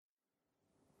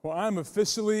Well, I'm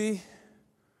officially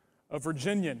a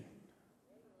Virginian.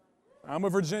 I'm a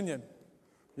Virginian.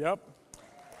 Yep.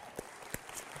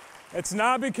 It's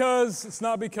not because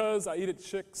I eat at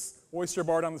Chick's Oyster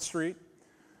Bar down the street.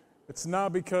 It's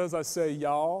not because I say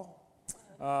y'all.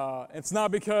 It's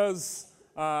not because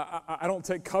I don't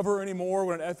take cover anymore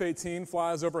when an F-18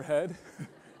 flies overhead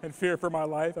in fear for my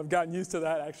life. I've gotten used to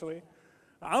that, actually.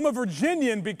 I'm a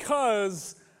Virginian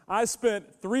because I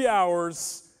spent 3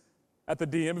 hours at the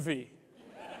DMV.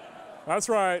 That's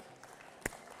right.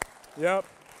 Yep,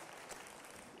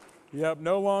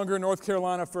 no longer North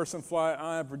Carolina first in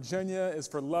flight. Virginia is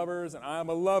for lovers, and I'm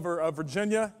a lover of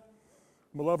Virginia.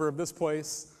 I'm a lover of this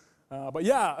place. But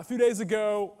yeah, a few days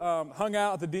ago, hung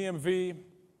out at the DMV.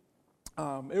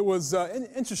 It was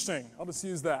interesting. I'll just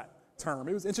use that term.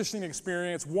 It was an interesting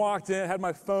experience. Walked in, had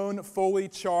my phone fully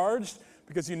charged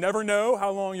because you never know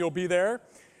how long you'll be there.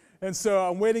 And so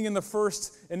I'm waiting in the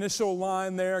first initial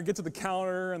line there, get to the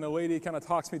counter, and the lady kind of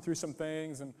talks me through some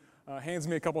things and hands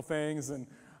me a couple things. And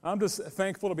I'm just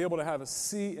thankful to be able to have a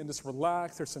seat and just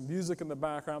relax. There's some music in the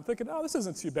background. I'm thinking, oh, this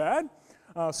isn't too bad.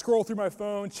 Scroll through my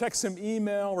phone, check some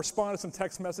email, respond to some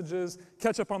text messages,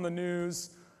 catch up on the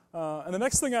news. And the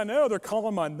next thing I know, they're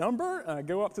calling my number. And I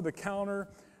go up to the counter,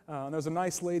 and there's a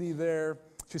nice lady there.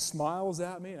 She smiles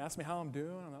at me and asks me how I'm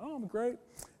doing. I'm like, oh, I'm great.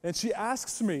 And she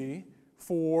asks me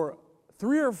for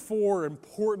 3 or 4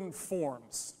 important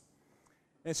forms.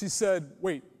 And she said,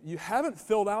 wait, you haven't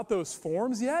filled out those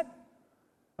forms yet?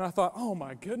 And I thought, oh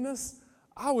my goodness,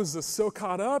 I was just so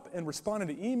caught up in responding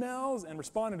to emails and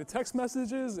responding to text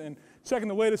messages and checking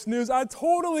the latest news. I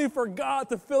totally forgot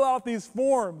to fill out these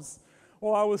forms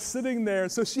while I was sitting there.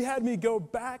 So she had me go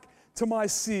back to my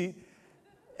seat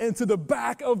and to the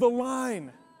back of the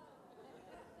line.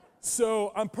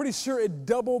 So I'm pretty sure it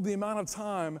doubled the amount of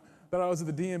time that I was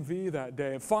at the DMV that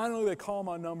day. And finally, they call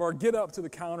my number, get up to the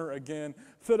counter again,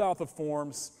 fill out the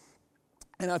forms,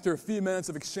 and after a few minutes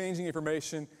of exchanging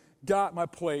information, got my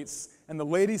plates, and the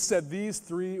lady said these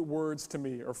 3 words to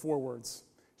me, or 4 words.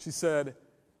 She said,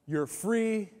 "You're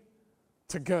free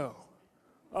to go."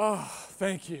 Oh,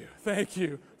 thank you.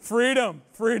 Freedom.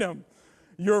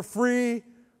 You're free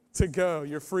to go.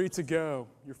 You're free to go.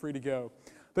 You're free to go.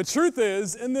 The truth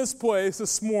is, in this place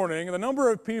this morning, the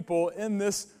number of people in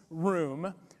this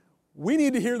room, we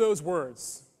need to hear those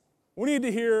words. We need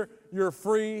to hear, "You're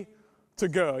free to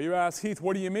go." You ask, Heath,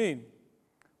 what do you mean?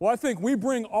 Well, I think we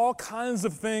bring all kinds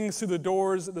of things to the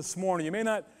doors this morning. You may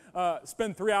not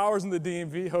spend 3 hours in the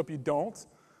DMV, hope you don't,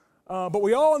 but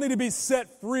we all need to be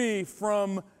set free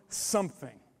from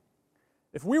something.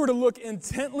 If we were to look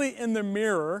intently in the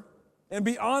mirror and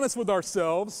be honest with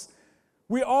ourselves,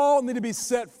 we all need to be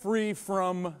set free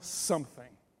from something.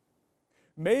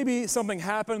 Maybe something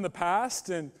happened in the past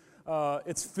and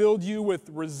it's filled you with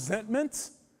resentment,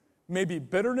 maybe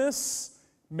bitterness,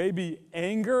 maybe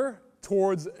anger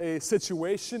towards a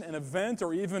situation, an event,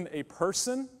 or even a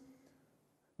person.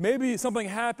 Maybe something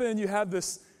happened, you have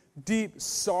this deep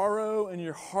sorrow in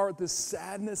your heart, this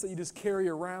sadness that you just carry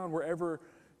around wherever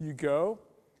you go.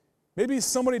 Maybe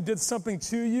somebody did something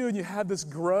to you and you have this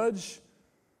grudge.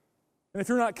 And if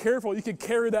you're not careful, you could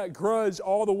carry that grudge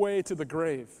all the way to the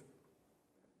grave.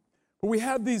 But we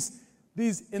have these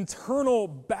internal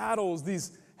battles,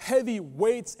 these heavy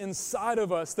weights inside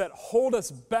of us that hold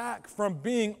us back from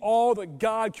being all that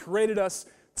God created us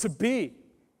to be.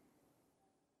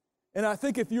 And I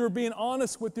think if you were being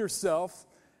honest with yourself,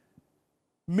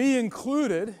 me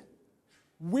included,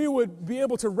 we would be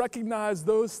able to recognize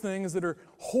those things that are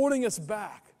holding us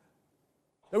back,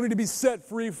 that we need to be set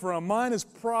free from. Mine is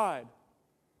pride.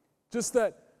 Just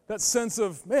that sense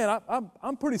of, man,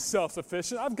 I'm pretty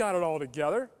self-sufficient. I've got it all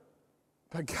together.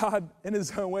 But God, in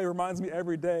His own way, reminds me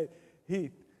every day,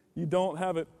 Heath, you don't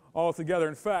have it all together.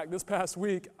 In fact, this past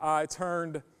week, I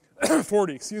turned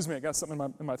 40. Excuse me, I got something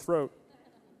in my throat.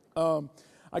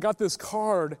 I got this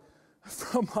card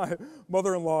from my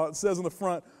mother-in-law. It says on the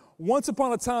front, "Once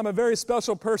upon a time, a very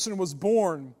special person was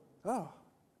born." Oh,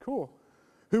 cool.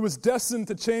 "Who was destined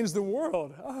to change the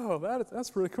world." Oh,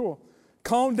 that's pretty cool.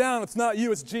 "Calm down, it's not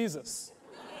you, it's Jesus."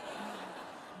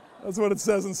 That's what it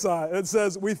says inside. It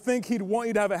says, "We think He'd want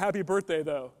you to have a happy birthday,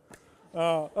 though."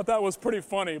 I thought that was pretty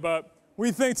funny, but we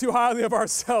think too highly of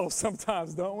ourselves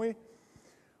sometimes, don't we?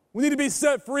 We need to be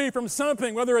set free from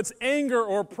something, whether it's anger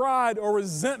or pride or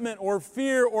resentment or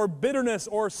fear or bitterness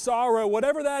or sorrow,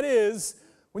 whatever that is,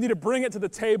 we need to bring it to the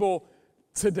table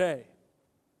today.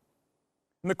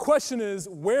 And the question is,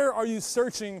 where are you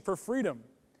searching for freedom?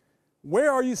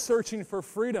 Where are you searching for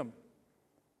freedom?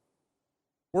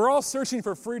 We're all searching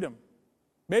for freedom.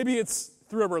 Maybe it's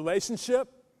through a relationship.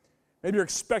 Maybe you're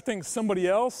expecting somebody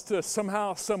else to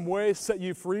somehow, some way set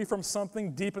you free from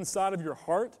something deep inside of your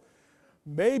heart.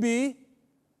 Maybe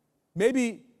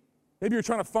you're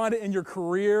trying to find it in your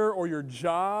career or your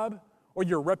job or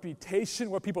your reputation,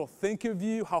 what people think of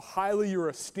you, how highly you're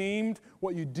esteemed,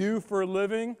 what you do for a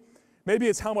living. Maybe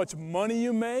it's how much money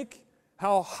you make,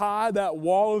 how high that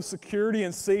wall of security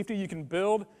and safety you can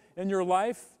build in your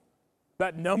life,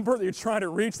 that number that you're trying to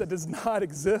reach that does not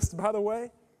exist, by the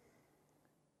way.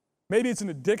 Maybe it's an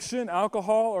addiction,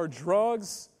 alcohol or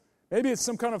drugs. Maybe it's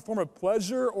some kind of form of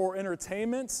pleasure or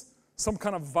entertainment, some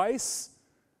kind of vice.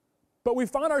 But we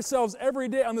find ourselves every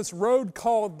day on this road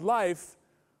called life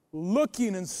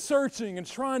looking and searching and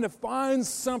trying to find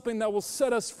something that will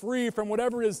set us free from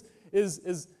whatever is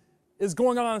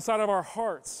going on inside of our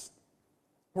hearts.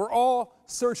 We're all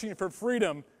searching for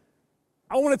freedom.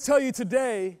 I want to tell you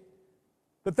today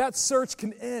that search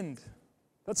can end.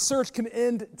 That search can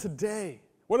end today.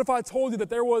 What if I told you that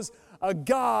there was a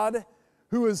God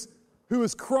who is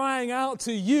crying out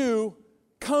to you,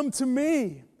 "Come to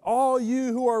me, all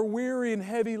you who are weary and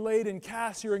heavy laden,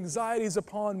 cast your anxieties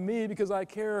upon me because I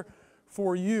care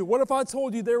for you." What if I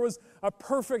told you there was a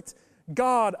perfect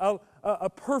God, a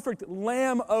perfect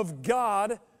Lamb of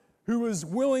God who was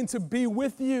willing to be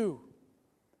with you,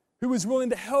 who was willing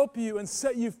to help you and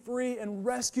set you free and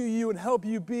rescue you and help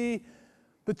you be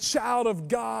the child of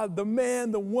God, the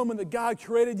man, the woman that God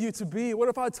created you to be? What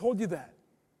if I told you that?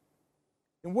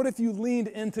 And what if you leaned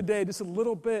in today just a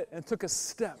little bit and took a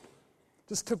step,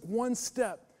 just took one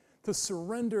step to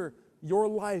surrender your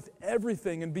life,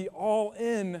 everything, and be all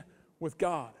in with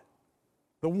God,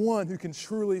 the one who can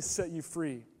truly set you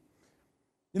free?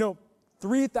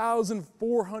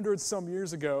 3,400 some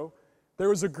years ago, there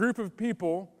was a group of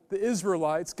people, the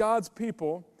Israelites, God's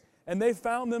people, and they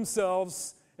found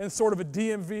themselves in sort of a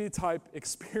DMV type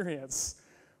experience.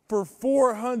 For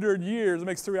 400 years, it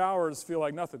makes 3 hours feel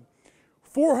like nothing.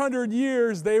 400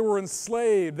 years they were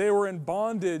enslaved, they were in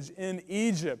bondage in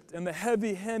Egypt, and the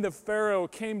heavy hand of Pharaoh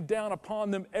came down upon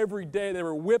them every day. They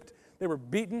were whipped, they were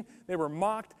beaten, they were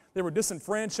mocked, they were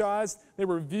disenfranchised, they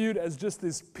were viewed as just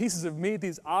these pieces of meat,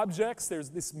 these objects. There's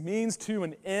this means to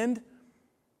an end.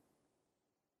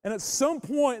 And at some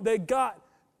point they got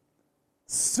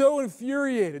so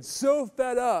infuriated, so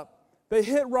fed up, they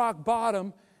hit rock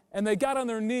bottom and they got on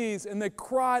their knees and they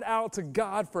cried out to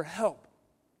God for help.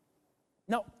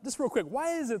 Now, just real quick,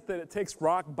 why is it that it takes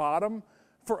rock bottom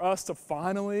for us to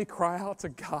finally cry out to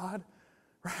God,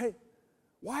 right?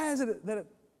 Why is it that it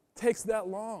takes that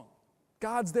long?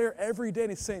 God's there every day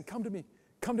and He's saying, "Come to me,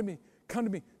 come to me, come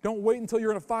to me. Don't wait until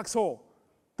you're in a foxhole.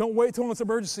 Don't wait till it's an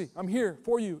emergency. I'm here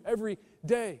for you every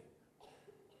day."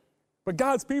 But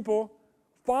God's people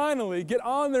finally get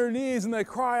on their knees and they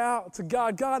cry out to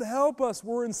God, "God, help us.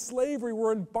 We're in slavery.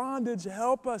 We're in bondage.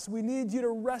 Help us. We need you to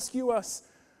rescue us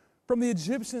from the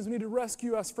Egyptians. We need to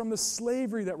rescue us from the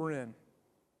slavery that we're in."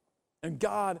 And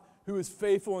God, who is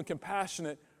faithful and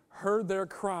compassionate, heard their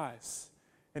cries.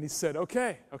 And He said,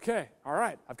 okay, all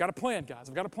right, I've got a plan, guys.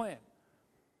 I've got a plan.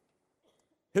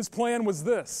 His plan was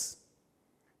this.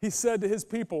 He said to His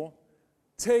people,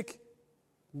 take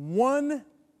 1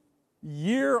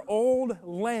 year-old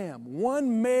lamb,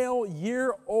 1 male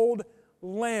year-old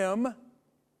lamb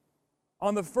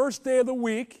on the first day of the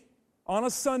week, on a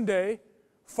Sunday.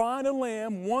 Find a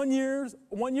lamb, 1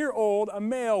 year old, a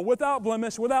male, without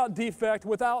blemish, without defect,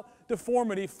 without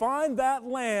deformity. Find that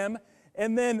lamb,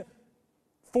 and then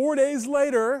 4 days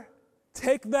later,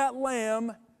 take that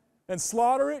lamb and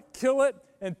slaughter it, kill it,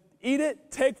 and eat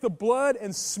it. Take the blood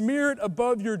and smear it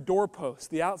above your doorpost,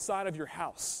 the outside of your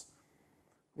house,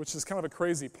 which is kind of a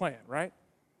crazy plan, right?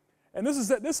 And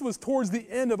this was towards the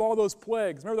end of all those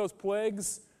plagues. Remember those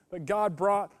plagues that God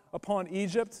brought upon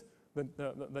Egypt?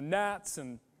 The gnats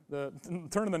and the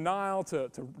turning the Nile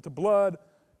to blood.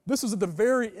 This was at the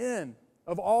very end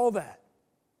of all that.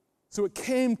 So it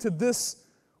came to this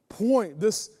point,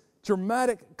 this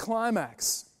dramatic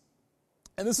climax.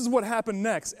 And this is what happened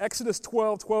next. Exodus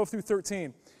 12 through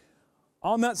 13.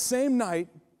 On that same night,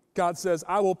 God says,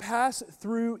 "I will pass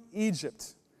through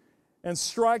Egypt and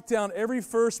strike down every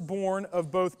firstborn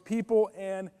of both people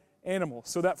and animals.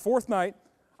 So that fourth night,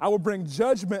 I will bring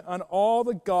judgment on all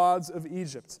the gods of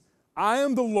Egypt. I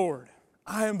am the Lord.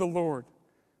 I am the Lord.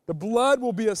 The blood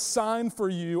will be a sign for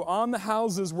you on the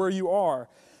houses where you are.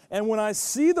 And when I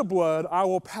see the blood, I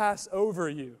will pass over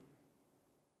you.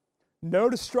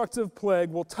 No destructive plague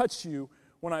will touch you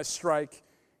when I strike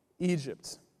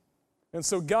Egypt." And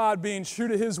so God, being true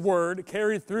to His word,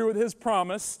 carried through with His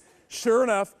promise. Sure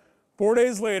enough, 4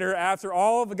 days later, after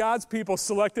all of God's people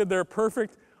selected their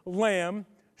perfect lamb,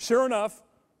 sure enough,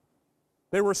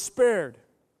 they were spared.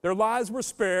 Their lives were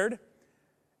spared,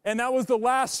 and that was the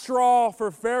last straw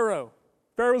for Pharaoh.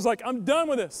 Pharaoh was like, I'm done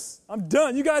with this. I'm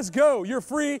done. You guys go. You're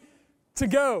free to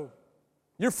go.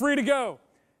 You're free to go.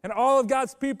 And all of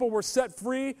God's people were set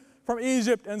free from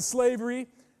Egypt and slavery.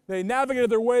 They navigated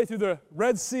their way through the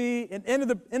Red Sea and into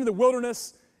the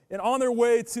wilderness and on their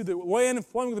way to the land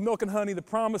flowing with milk and honey, the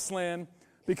promised land,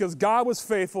 because God was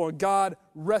faithful and God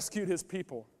rescued his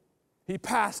people. He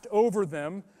passed over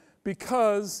them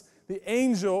because the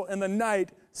angel in the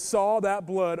night saw that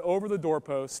blood over the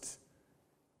doorpost,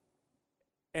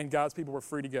 and God's people were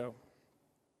free to go.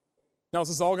 Now, this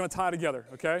is all going to tie together,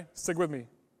 okay? Stick with me.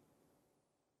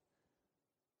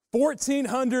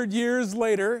 1,400 years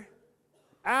later,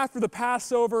 after the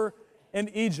Passover in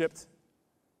Egypt,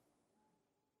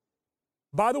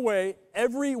 by the way,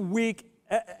 every week,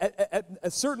 a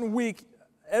certain week,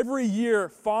 every year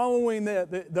following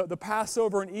the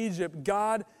Passover in Egypt,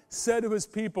 God said to his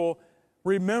people,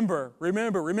 remember,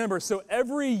 remember, remember. So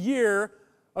every year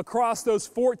across those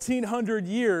 1,400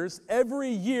 years, every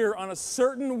year on a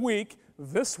certain week,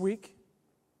 this week,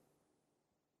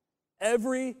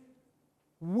 every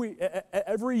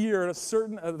year at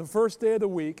the first day of the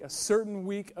week, a certain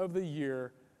week of the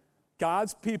year,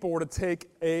 God's people were to take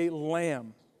a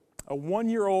lamb, a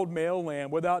 1-year-old male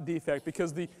lamb without defect,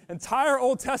 because the entire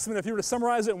Old Testament, if you were to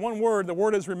summarize it in one word, the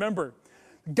word is remember.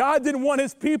 God didn't want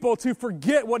his people to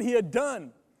forget what he had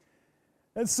done.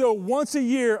 And so once a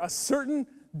year, a certain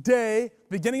day,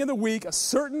 beginning of the week, a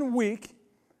certain week,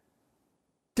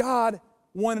 God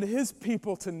wanted his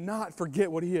people to not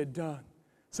forget what he had done.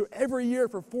 So every year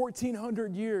for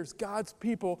 1,400 years, God's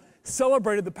people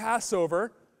celebrated the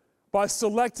Passover by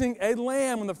selecting a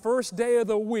lamb on the first day of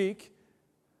the week,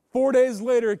 4 days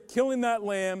later killing that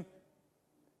lamb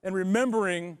and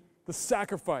remembering the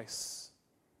sacrifice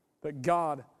that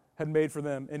God had made for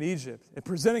them in Egypt and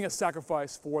presenting a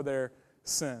sacrifice for their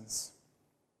sins.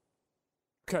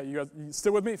 Okay, you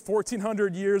still with me?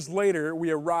 1,400 years later,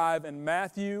 we arrive in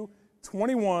Matthew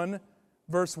 21,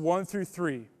 verse 1 through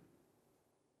 3.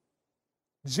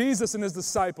 Jesus and his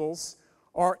disciples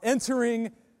are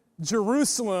entering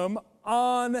Jerusalem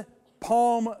on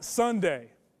Palm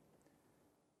Sunday.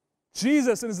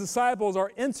 Jesus and his disciples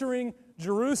are entering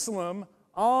Jerusalem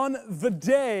on the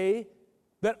day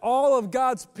that all of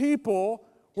God's people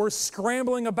were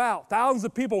scrambling about. Thousands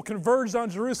of people converged on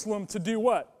Jerusalem to do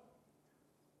what?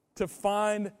 To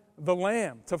find the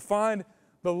lamb. To find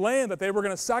the lamb that they were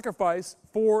going to sacrifice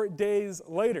 4 days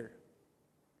later.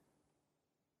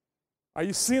 Are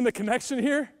you seeing the connection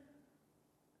here?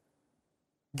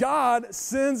 God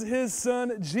sends his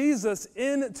son Jesus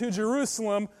into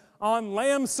Jerusalem on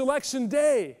Lamb Selection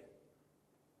Day.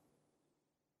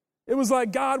 It was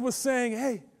like God was saying,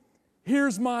 hey,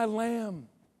 here's my lamb.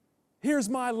 Here's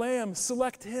my lamb.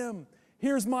 Select him.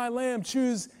 Here's my lamb.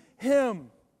 Choose him.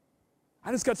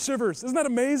 I just got shivers. Isn't that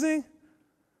amazing?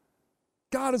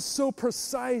 God is so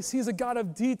precise. He's a God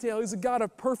of detail. He's a God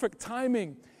of perfect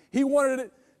timing. He wanted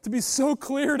it to be so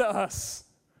clear to us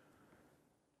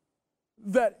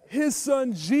that his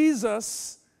son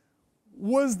Jesus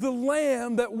was the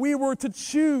lamb that we were to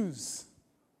choose.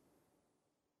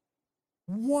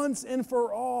 Once and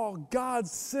for all, God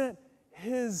sent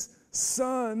his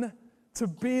son to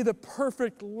be the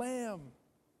perfect lamb.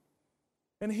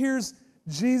 And here's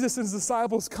Jesus and his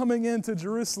disciples coming into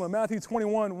Jerusalem. Matthew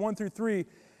 21, 1 through 3.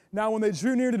 Now when they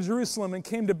drew near to Jerusalem and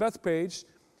came to Bethphage,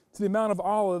 to the Mount of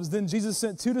Olives, then Jesus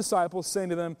sent 2 disciples, saying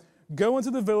to them, go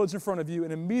into the village in front of you,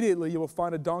 and immediately you will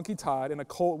find a donkey tied and a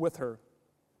colt with her.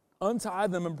 Untie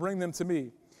them and bring them to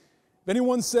me. If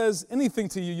anyone says anything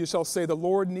to you, you shall say, the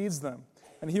Lord needs them,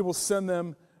 and he will send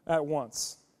them at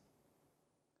once.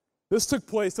 This took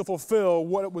place to fulfill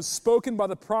what was spoken by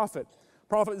the prophet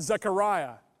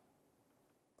Zechariah.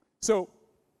 So,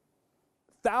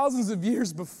 thousands of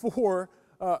years before,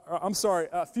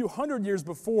 a few hundred years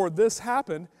before this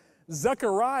happened,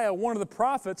 Zechariah, one of the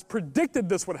prophets, predicted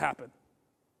this would happen.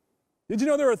 Did you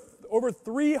know there are over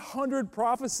 300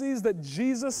 prophecies that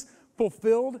Jesus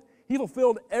fulfilled? He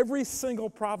fulfilled every single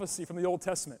prophecy from the Old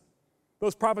Testament.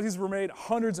 Those prophecies were made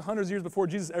hundreds and hundreds of years before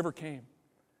Jesus ever came.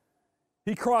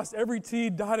 He crossed every T,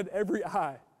 dotted every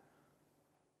I.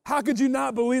 How could you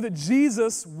not believe that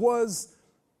Jesus was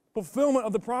fulfillment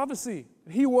of the prophecy?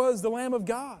 He was the Lamb of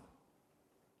God.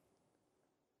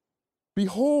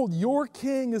 Behold, your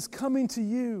king is coming to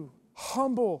you,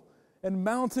 humble and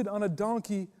mounted on a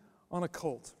donkey on a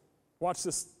colt. Watch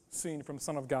this scene from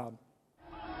Son of God.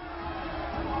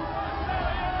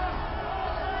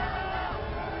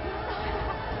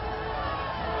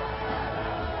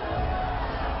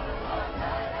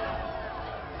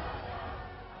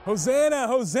 Hosanna,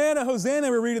 Hosanna, Hosanna,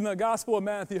 we read in the Gospel of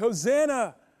Matthew.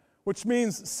 Hosanna, which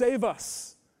means save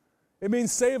us. It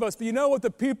means save us. But you know what the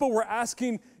people were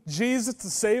asking Jesus to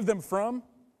save them from?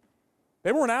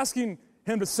 They weren't asking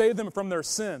him to save them from their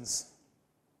sins.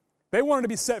 They wanted to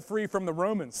be set free from the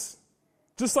Romans,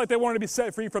 just like they wanted to be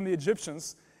set free from the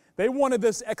Egyptians. They wanted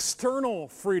this external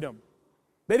freedom.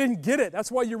 They didn't get it.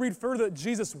 That's why you read further that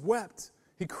Jesus wept.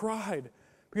 He cried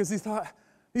because he thought,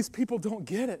 these people don't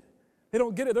get it. They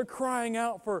don't get it. They're crying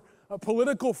out for a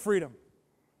political freedom.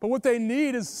 But what they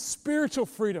need is spiritual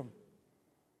freedom.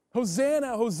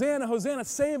 Hosanna, Hosanna, Hosanna,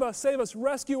 save us,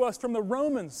 rescue us from the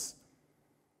Romans.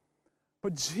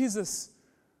 But Jesus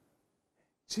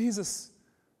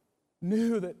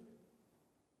knew that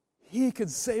he could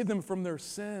save them from their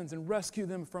sins and rescue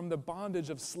them from the bondage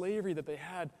of slavery that they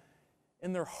had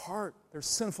in their heart, their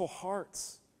sinful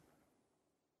hearts.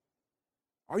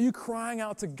 Are you crying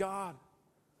out to God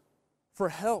for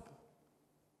help?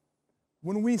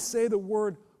 When we say the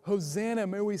word Hosanna,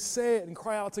 may we say it and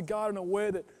cry out to God in a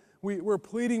way that we're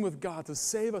pleading with God to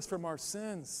save us from our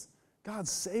sins. God,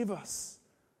 save us.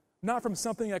 Not from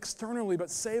something externally, but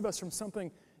save us from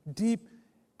something deep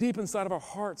inside of our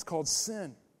hearts called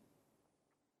sin.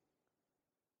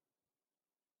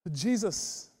 But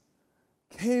Jesus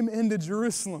came into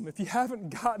Jerusalem. If you haven't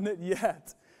gotten it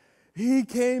yet, he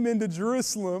came into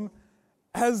Jerusalem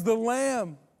as the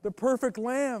Lamb, the perfect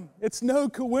Lamb. It's no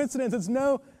coincidence, it's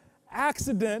no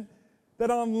accident that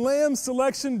on Lamb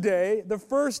Selection Day, the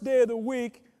first day of the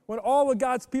week, when all of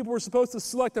God's people were supposed to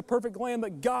select a perfect lamb,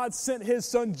 that God sent his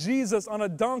son Jesus on a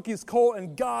donkey's colt,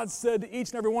 and God said to each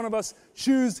and every one of us,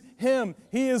 choose him.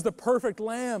 He is the perfect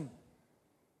lamb.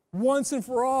 Once and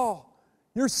for all,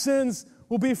 your sins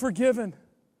will be forgiven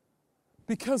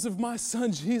because of my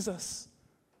son Jesus.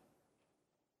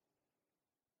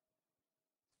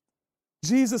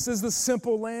 Jesus is the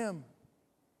simple lamb.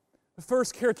 The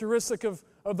first characteristic of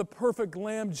the perfect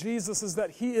lamb, Jesus, is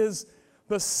that he is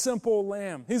the simple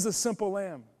lamb. He's a simple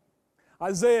lamb.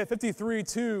 Isaiah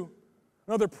 53:2,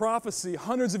 another prophecy,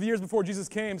 hundreds of years before Jesus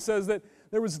came, says that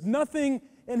there was nothing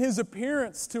in his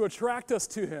appearance to attract us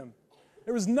to him.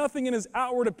 There was nothing in his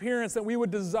outward appearance that we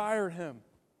would desire him.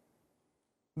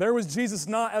 There was Jesus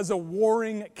not as a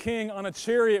warring king on a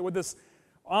chariot with this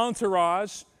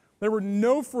entourage. There were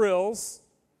no frills.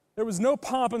 There was no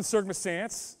pomp and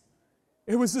circumstance.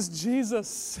 It was just Jesus,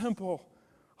 simple,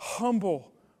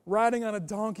 humble, riding on a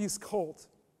donkey's colt.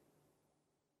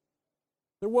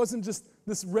 There wasn't just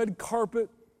this red carpet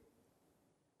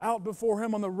out before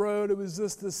him on the road. It was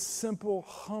just this simple,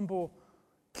 humble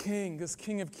king, this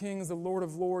King of Kings, the Lord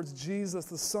of Lords, Jesus,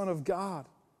 the Son of God.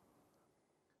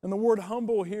 And the word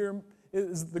humble here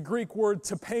is the Greek word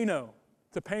tapeno.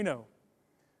 Tapeno.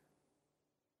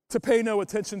 To pay no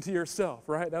attention to yourself,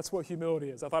 right? That's what humility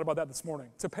is. I thought about that this morning.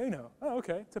 To pay no. Oh,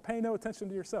 okay. To pay no attention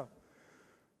to yourself.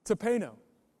 To pay no.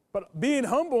 But being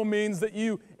humble means that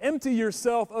you empty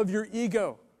yourself of your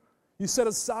ego. You set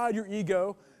aside your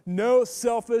ego, no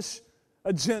selfish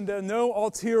agenda, no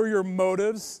ulterior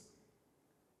motives,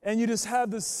 and you just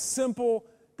have this simple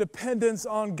dependence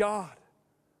on God.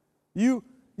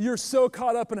 You're so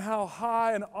caught up in how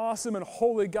high and awesome and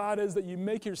holy God is that you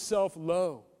make yourself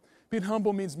low. Being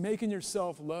humble means making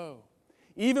yourself low.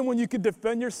 Even when you could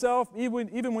defend yourself,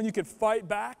 even when you could fight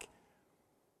back,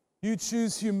 you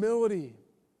choose humility.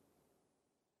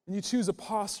 And you choose a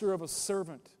posture of a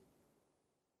servant,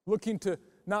 looking to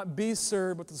not be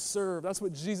served, but to serve. That's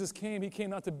what Jesus came. He came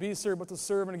not to be served, but to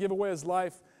serve and to give away his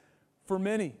life for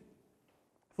many.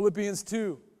 Philippians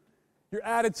 2, your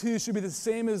attitude should be the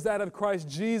same as that of Christ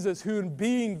Jesus, who in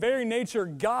being very nature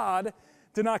God,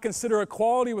 did not consider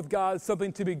equality with God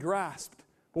something to be grasped.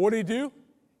 But what did he do?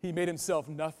 He made himself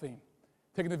nothing.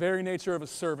 Taking the very nature of a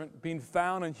servant, being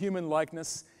found in human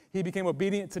likeness, he became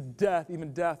obedient to death,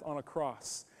 even death on a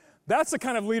cross. That's the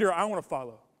kind of leader I want to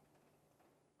follow.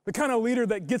 The kind of leader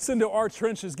that gets into our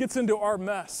trenches, gets into our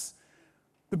mess.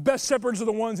 The best shepherds are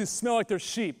the ones who smell like their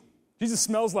sheep. Jesus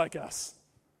smells like us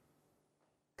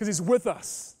because he's with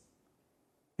us.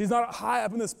 He's not high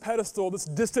up in this pedestal, this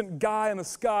distant guy in the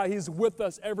sky. He's with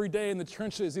us every day in the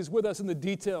trenches. He's with us in the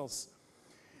details.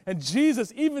 And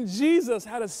Jesus, even Jesus,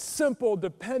 had a simple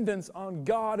dependence on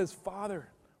God as Father.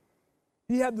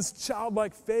 He had this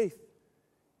childlike faith.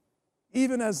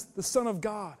 Even as the Son of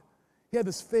God, he had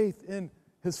this faith in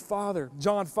his Father.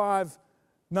 John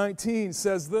 5:19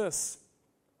 says this,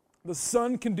 the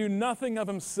Son can do nothing of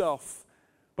himself,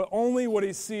 but only what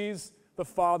he sees the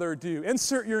Father do.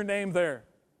 Insert your name there.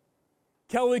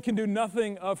 Kelly can do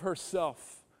nothing of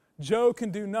herself. Joe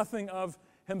can do nothing of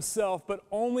himself, but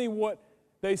only what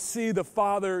they see the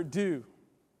Father do.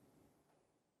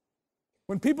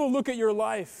 When people look at your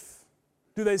life,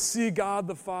 do they see God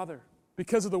the Father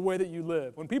because of the way that you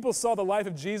live? When people saw the life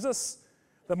of Jesus,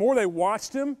 the more they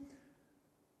watched him,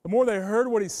 the more they heard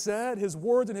what he said, his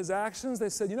words and his actions, they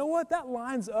said, you know what? That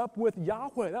lines up with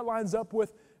Yahweh. That lines up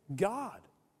with God.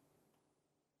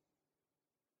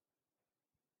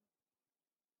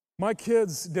 My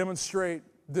kids demonstrate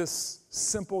this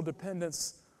simple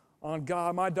dependence on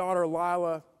God. My daughter,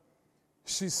 Lila,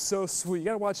 she's so sweet. You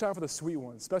got to watch out for the sweet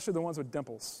ones, especially the ones with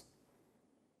dimples.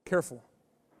 Careful.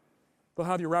 They'll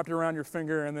have you wrapped around your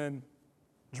finger and then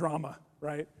drama,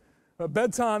 right? At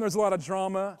bedtime, there's a lot of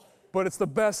drama, but it's the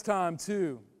best time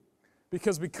too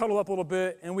because we cuddle up a little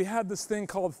bit and we have this thing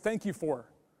called thank you for.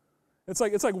 It's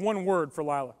like one word for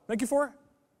Lila. Thank you for it?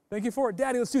 Thank you for it?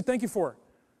 Daddy, let's do thank you for it.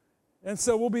 And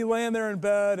so we'll be laying there in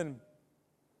bed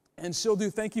and she'll do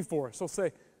thank you for it. She'll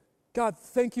say, God,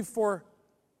 thank you for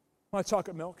my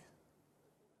chocolate milk.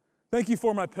 Thank you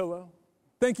for my pillow.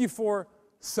 Thank you for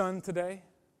sun today.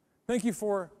 Thank you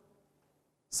for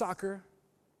soccer.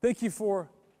 Thank you for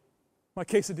my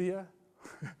quesadilla.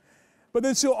 But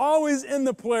then she'll always end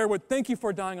the prayer with, thank you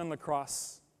for dying on the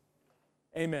cross.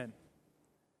 Amen.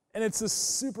 And it's this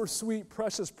super sweet,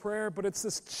 precious prayer, but it's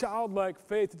this childlike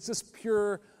faith. It's just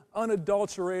pure,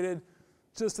 unadulterated,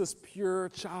 just this pure,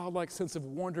 childlike sense of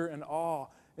wonder and awe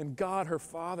in God, her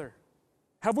Father.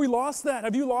 Have we lost that?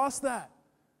 Have you lost that?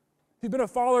 If you've been a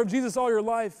follower of Jesus all your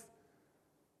life,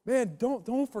 man,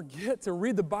 don't forget to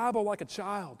read the Bible like a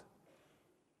child.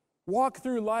 Walk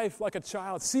through life like a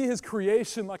child. See his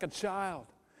creation like a child.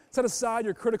 Set aside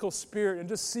your critical spirit and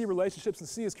just see relationships and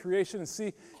see his creation and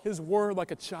see his word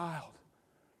like a child.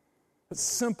 It's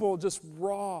simple, just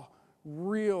raw,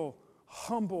 real,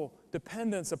 humble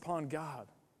dependence upon God.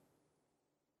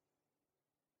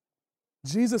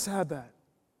 Jesus had that.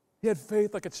 He had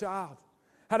faith like a child.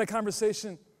 Had a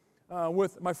conversation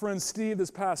with my friend Steve this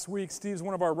past week. Steve's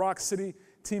one of our Rock City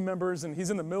team members, and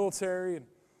he's in the military,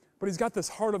 but he's got this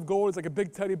heart of gold. He's like a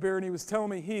big teddy bear, and he was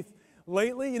telling me, Heath,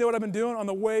 lately, you know what I've been doing on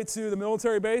the way to the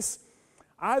military base?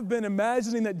 I've been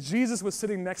imagining that Jesus was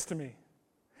sitting next to me.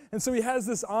 And so he has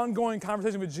this ongoing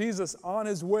conversation with Jesus on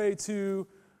his way to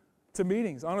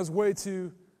meetings, on his way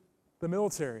to the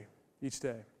military each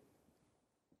day,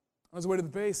 on his way to the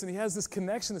base. And he has this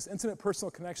connection, this intimate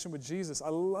personal connection with Jesus. I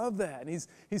love that. And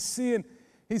he's seeing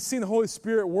the Holy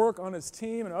Spirit work on his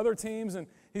team and other teams, and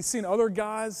he's seen other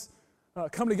guys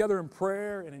come together in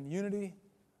prayer and in unity.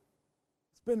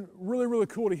 It's been really, really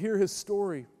cool to hear his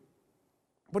story.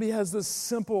 But he has this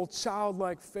simple,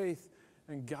 childlike faith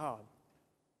in God.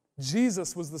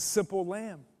 Jesus was the simple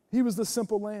lamb. He was the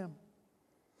simple lamb.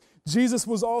 Jesus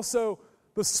was also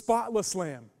the spotless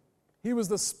lamb. He was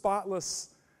the spotless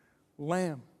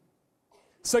lamb.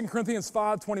 2 Corinthians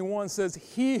 5:21 says,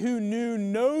 he who knew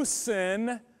no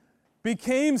sin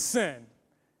became sin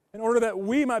in order that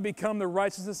we might become the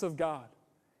righteousness of God.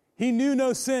 He knew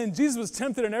no sin. Jesus was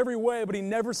tempted in every way, but he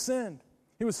never sinned.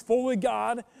 He was fully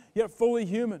God, yet fully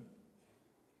human.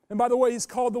 And by the way, he's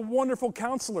called the Wonderful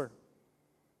Counselor.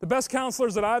 The best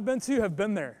counselors that I've been to have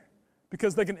been there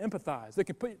because they can empathize. They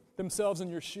can put themselves in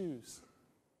your shoes.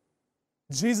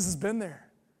 Jesus has been there.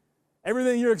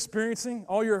 Everything you're experiencing,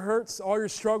 all your hurts, all your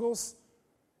struggles,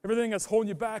 everything that's holding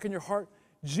you back in your heart,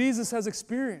 Jesus has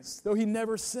experienced, though he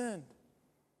never sinned.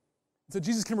 So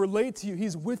Jesus can relate to you.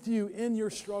 He's with you in your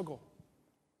struggle.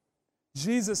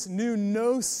 Jesus knew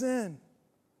no sin.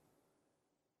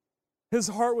 His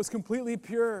heart was completely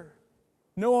pure.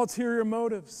 No ulterior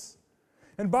motives.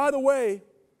 And by the way,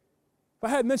 if I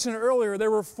had mentioned it earlier,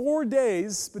 there were 4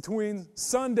 days between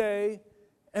Sunday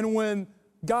and when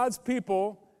God's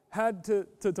people had to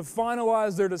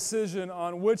finalize their decision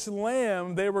on which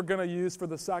lamb they were going to use for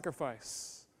the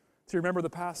sacrifice to remember the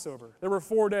Passover. There were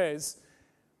 4 days.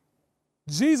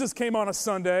 Jesus came on a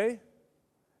Sunday,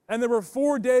 and there were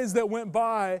 4 days that went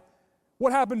by.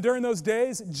 What happened during those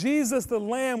days? Jesus, the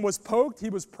lamb, was poked. He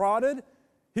was prodded.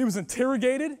 He was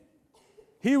interrogated.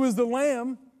 He was the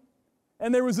lamb.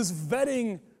 And there was this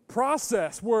vetting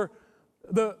process where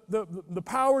the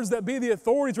powers that be, the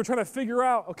authorities, were trying to figure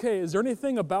out, okay, is there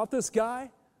anything about this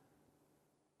guy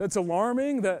that's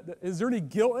alarming? Is there any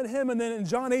guilt in him? And then in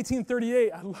John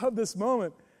 18:38, I love this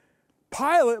moment.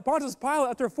 Pontius Pilate,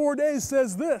 after 4 days,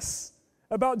 says this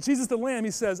about Jesus the Lamb.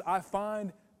 He says, I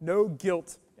find no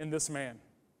guilt in this man.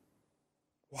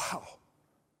 Wow.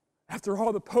 After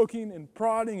all the poking and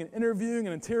prodding and interviewing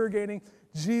and interrogating,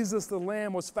 Jesus the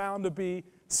Lamb was found to be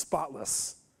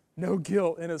spotless. No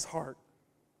guilt in his heart.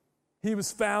 He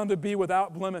was found to be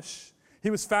without blemish. He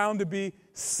was found to be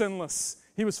sinless.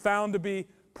 He was found to be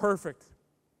perfect.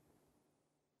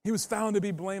 He was found to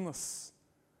be blameless.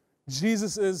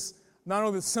 Jesus is Not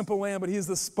only the simple lamb, but he is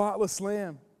the spotless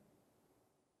lamb.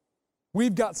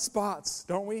 We've got spots,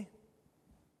 don't we?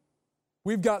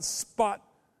 We've got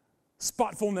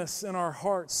spotfulness in our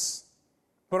hearts.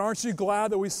 But aren't you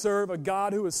glad that we serve a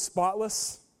God who is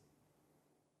spotless?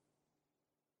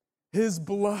 His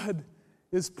blood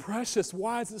is precious.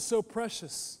 Why is it so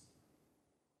precious?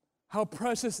 How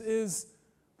precious is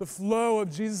the flow of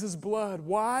Jesus' blood?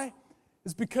 Why?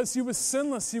 It's because he was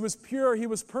sinless, he was pure, he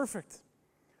was perfect.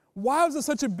 Why was it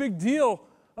such a big deal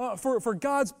for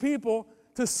God's people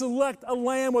to select a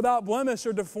lamb without blemish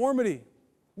or deformity?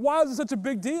 Why is it such a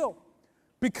big deal?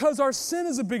 Because our sin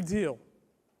is a big deal.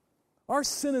 Our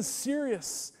sin is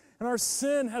serious, and our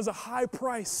sin has a high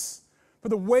price. For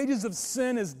the wages of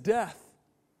sin is death.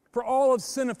 For all of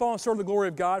sin and fallen short of the glory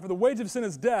of God, for the wages of sin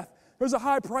is death. There's a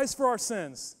high price for our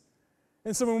sins.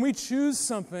 And so when we choose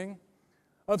something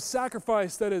of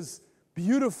sacrifice that is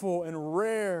beautiful and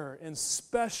rare and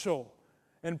special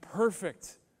and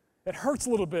perfect, it hurts a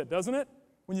little bit, doesn't it?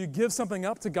 When you give something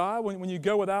up to God, when you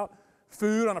go without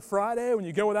food on a Friday, when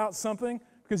you go without something,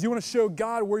 because you want to show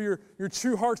God where your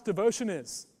true heart's devotion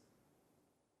is.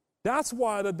 That's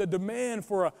why the demand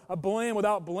for a lamb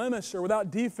without blemish or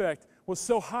without defect was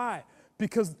so high,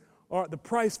 because the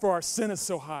price for our sin is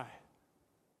so high.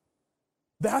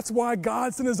 That's why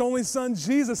God sent his only son,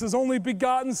 Jesus, his only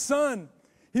begotten son.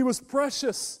 He was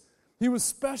precious. He was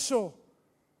special.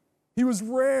 He was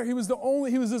rare. He was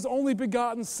his only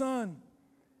begotten son.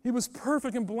 He was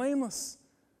perfect and blameless.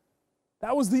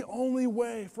 That was the only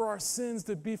way for our sins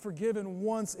to be forgiven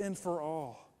once and for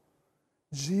all.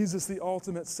 Jesus, the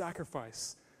ultimate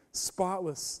sacrifice,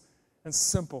 spotless and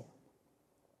simple.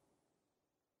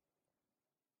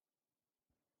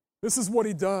 This is what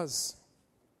he does.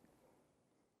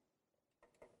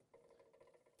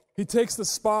 He takes the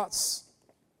spots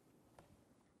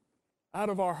out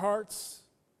of our hearts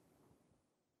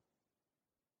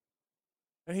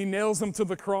and he nails them to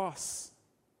the cross.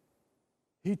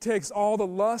 He takes all the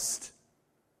lust,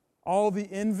 all the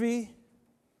envy,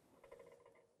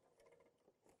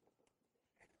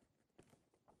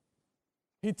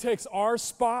 he takes our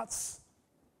spots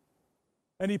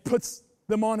and he puts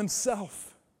them on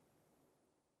himself.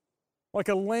 Like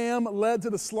a lamb led to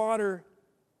the slaughter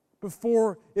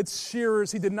before its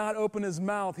shearers, he did not open his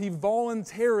mouth. He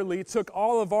voluntarily took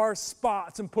all of our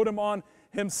spots and put them on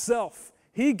himself.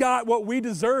 He got what we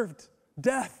deserved,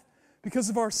 death, because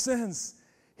of our sins.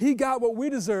 He got what we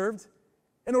deserved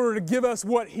in order to give us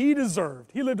what he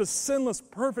deserved. He lived a sinless,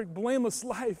 perfect, blameless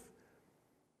life.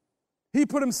 He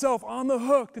put himself on the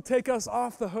hook to take us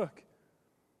off the hook.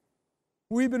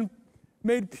 We've been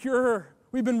made pure.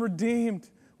 We've been redeemed.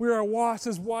 We are washed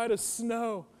as white as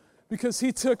snow because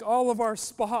he took all of our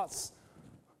spots,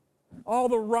 all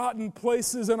the rotten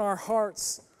places in our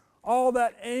hearts, all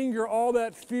that anger, all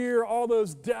that fear, all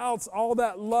those doubts, all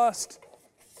that lust,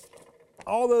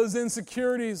 all those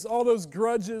insecurities, all those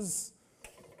grudges.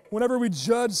 Whenever we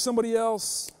judge somebody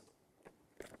else,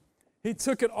 he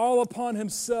took it all upon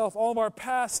himself, all of our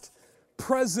past,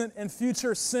 present, and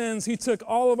future sins. He took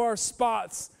all of our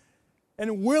spots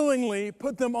and willingly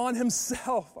put them on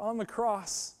himself on the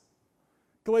cross.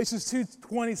 Galatians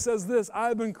 2:20 says this, I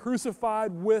have been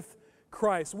crucified with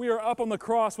Christ. We are up on the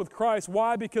cross with Christ.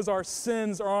 Why? Because our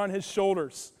sins are on his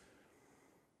shoulders.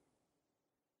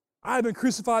 I have been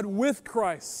crucified with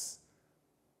Christ.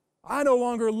 I no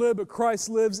longer live, but Christ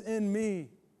lives in me.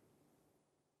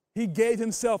 He gave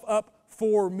himself up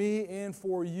for me and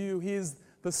for you. He is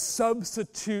the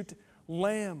substitute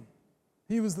lamb.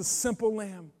 He was the simple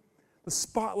lamb, the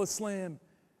spotless lamb.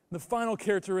 The final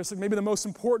characteristic, maybe the most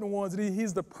important one, is that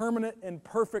he's the permanent and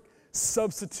perfect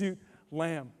substitute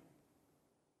lamb.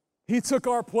 He took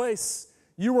our place.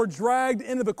 You were dragged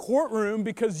into the courtroom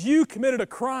because you committed a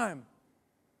crime.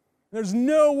 There's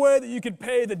no way that you could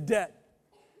pay the debt.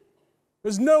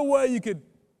 There's no way you could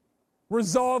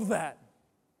resolve that.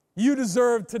 You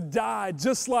deserve to die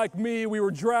just like me. We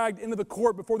were dragged into the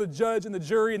court before the judge and the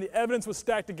jury, and the evidence was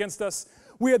stacked against us.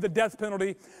 We had the death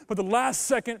penalty. But the last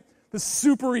second, the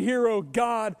superhero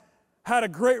God had a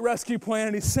great rescue plan,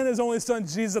 and he sent his only son,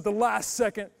 Jesus, at the last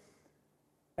second,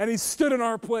 and he stood in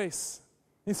our place.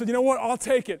 He said, you know what? I'll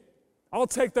take it. I'll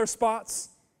take their spots.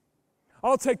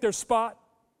 I'll take their spot.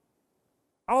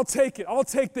 I'll take it. I'll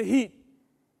take the heat.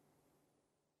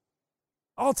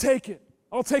 I'll take it.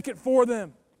 I'll take it for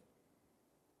them.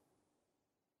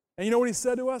 And you know what he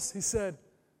said to us? He said,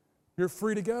 you're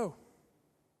free to go.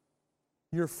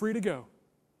 You're free to go.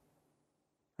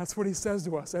 That's what he says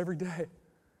to us every day.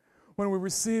 When we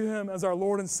receive him as our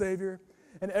Lord and Savior,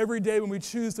 and every day when we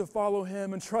choose to follow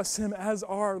him and trust him as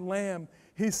our lamb,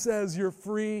 he says, you're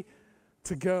free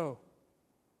to go.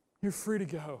 You're free to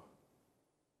go.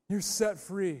 You're set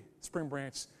free, Spring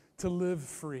Branch, to live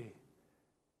free.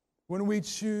 When we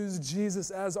choose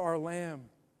Jesus as our Lamb,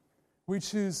 we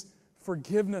choose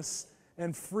forgiveness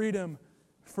and freedom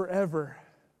forever.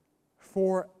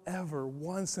 Forever.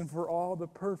 Once and for all, the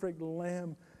perfect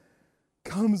Lamb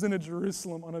comes into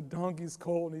Jerusalem on a donkey's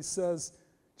colt, and he says,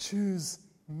 choose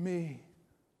me,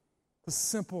 the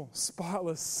simple,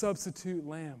 spotless, substitute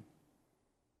Lamb.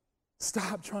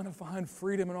 Stop trying to find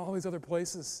freedom in all these other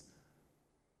places.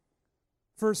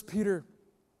 1 Peter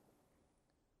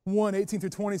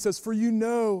 1:18-20 says, for you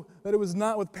know that it was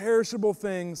not with perishable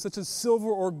things, such as silver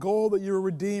or gold, that you were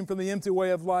redeemed from the empty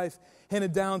way of life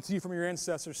handed down to you from your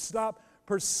ancestors. Stop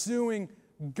pursuing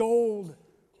gold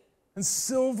and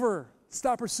silver.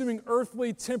 Stop pursuing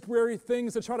earthly, temporary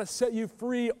things that try to set you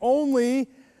free. Only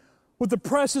with the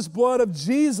precious blood of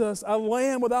Jesus, a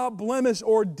lamb without blemish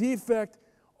or defect,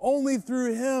 only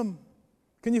through him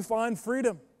can you find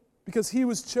freedom, because he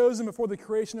was chosen before the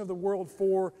creation of the world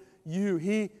for you.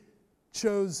 He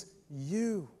chose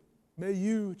you. May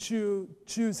you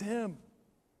choose him.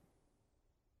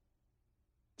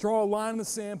 Draw a line in the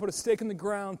sand, put a stake in the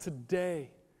ground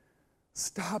today.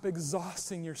 Stop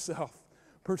exhausting yourself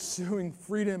pursuing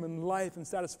freedom and life and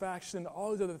satisfaction and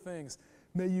all these other things.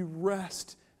 May you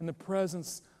rest in the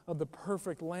presence of the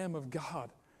perfect Lamb of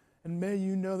God. And may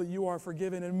you know that you are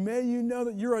forgiven. And may you know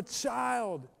that you're a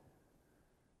child.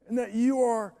 And that you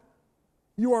are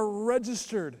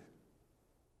registered.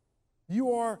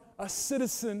 You are a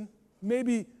citizen,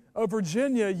 maybe of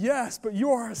Virginia, yes, but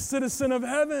you are a citizen of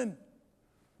heaven.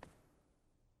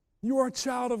 You are a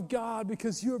child of God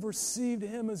because you have received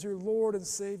him as your Lord and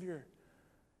Savior.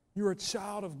 You are a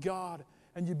child of God,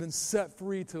 and you've been set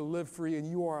free to live free, and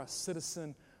you are a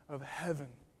citizen of heaven.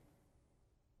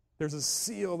 There's a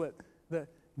seal that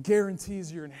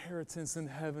guarantees your inheritance in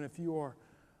heaven if you are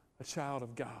a child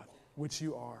of God, which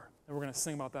you are. And we're going to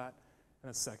sing about that in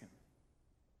a second.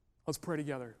 Let's pray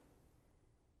together.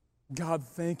 God,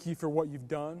 thank you for what you've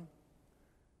done.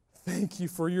 Thank you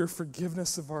for your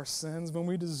forgiveness of our sins. When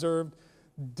we deserved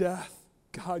death,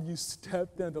 God, you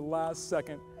stepped in the last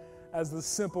second as the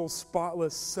simple,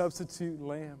 spotless substitute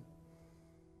lamb.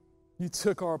 You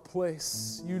took our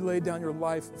place. You laid down your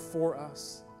life for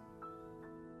us.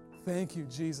 Thank you,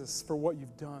 Jesus, for what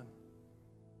you've done.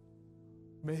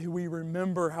 May we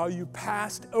remember how you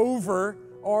passed over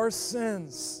our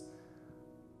sins.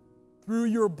 Through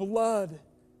your blood,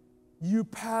 you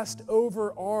passed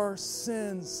over our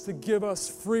sins to give us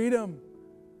freedom.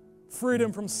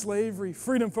 Freedom from slavery,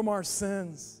 freedom from our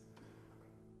sins.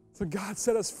 So God,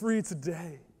 set us free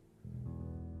today.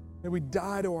 May we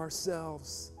die to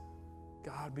ourselves,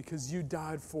 God, because you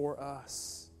died for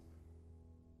us.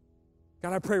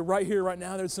 God, I pray right here, right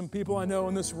now, there's some people I know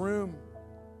in this room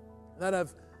that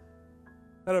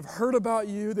have heard about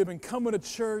you. They've been coming to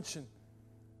church,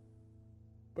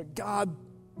 but God,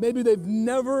 maybe they've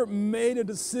never made a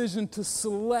decision to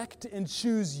select and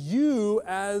choose you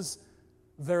as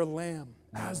their lamb,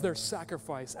 as their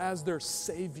sacrifice, as their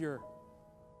Savior.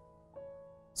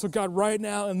 So God, right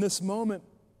now in this moment,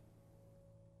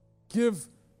 give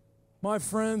my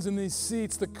friends in these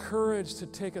seats the courage to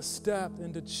take a step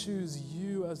and to choose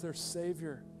you as their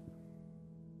Savior.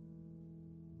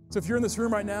 So if you're in this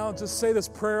room right now, just say this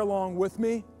prayer along with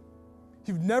me. If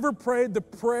you've never prayed the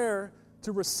prayer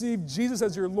to receive Jesus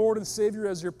as your Lord and Savior,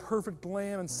 as your perfect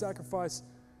lamb and sacrifice,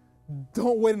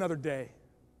 don't wait another day.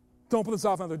 Don't put this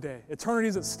off another day. Eternity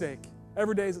is at stake.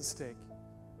 Every day is at stake.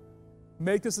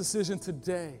 Make this decision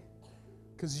today,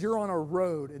 because you're on a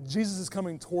road and Jesus is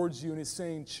coming towards you and he's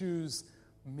saying, choose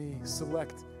me,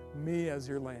 select me as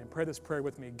your lamb. Pray this prayer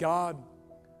with me. God,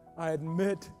 I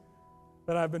admit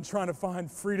that I've been trying to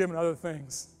find freedom in other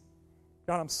things.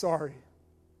 God, I'm sorry.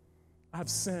 I've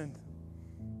sinned.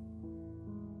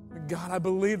 God, I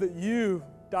believe that you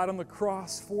died on the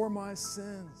cross for my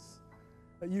sins,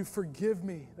 that you forgive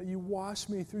me, that you wash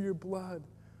me through your blood.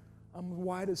 I'm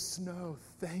white as snow.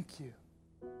 Thank you.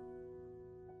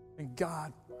 And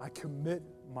God, I commit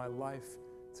my life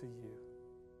to you.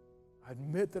 I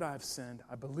admit that I have sinned.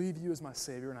 I believe you as my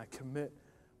Savior, and I commit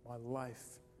my life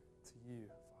to you,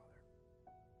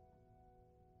 Father.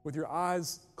 With your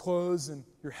eyes closed and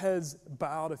your heads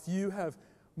bowed, if you have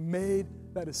made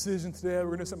that decision today, we're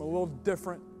going to do something a little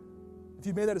different. If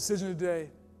you made that decision today,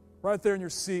 right there in your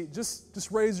seat, just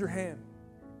raise your hand.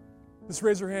 Just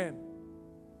raise your hand.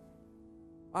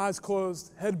 Eyes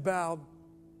closed, head bowed.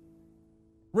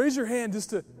 Raise your hand just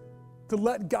to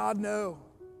let God know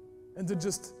and to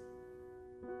just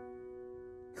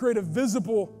create a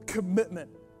visible commitment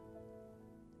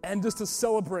and just to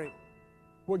celebrate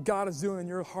what God is doing in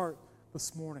your heart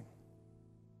this morning.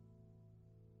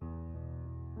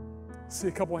 See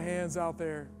a couple hands out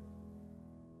there.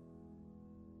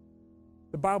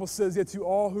 The Bible says, yet to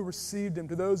all who received him,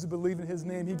 to those who believe in his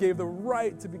name, he gave the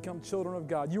right to become children of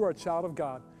God. You are a child of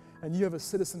God, and you have a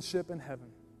citizenship in heaven.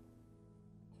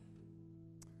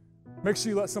 Make sure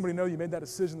you let somebody know you made that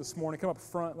decision this morning. Come up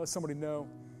front, let somebody know.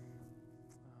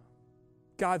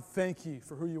 God, thank you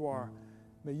for who you are.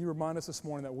 May you remind us this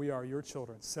morning that we are your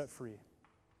children, set free.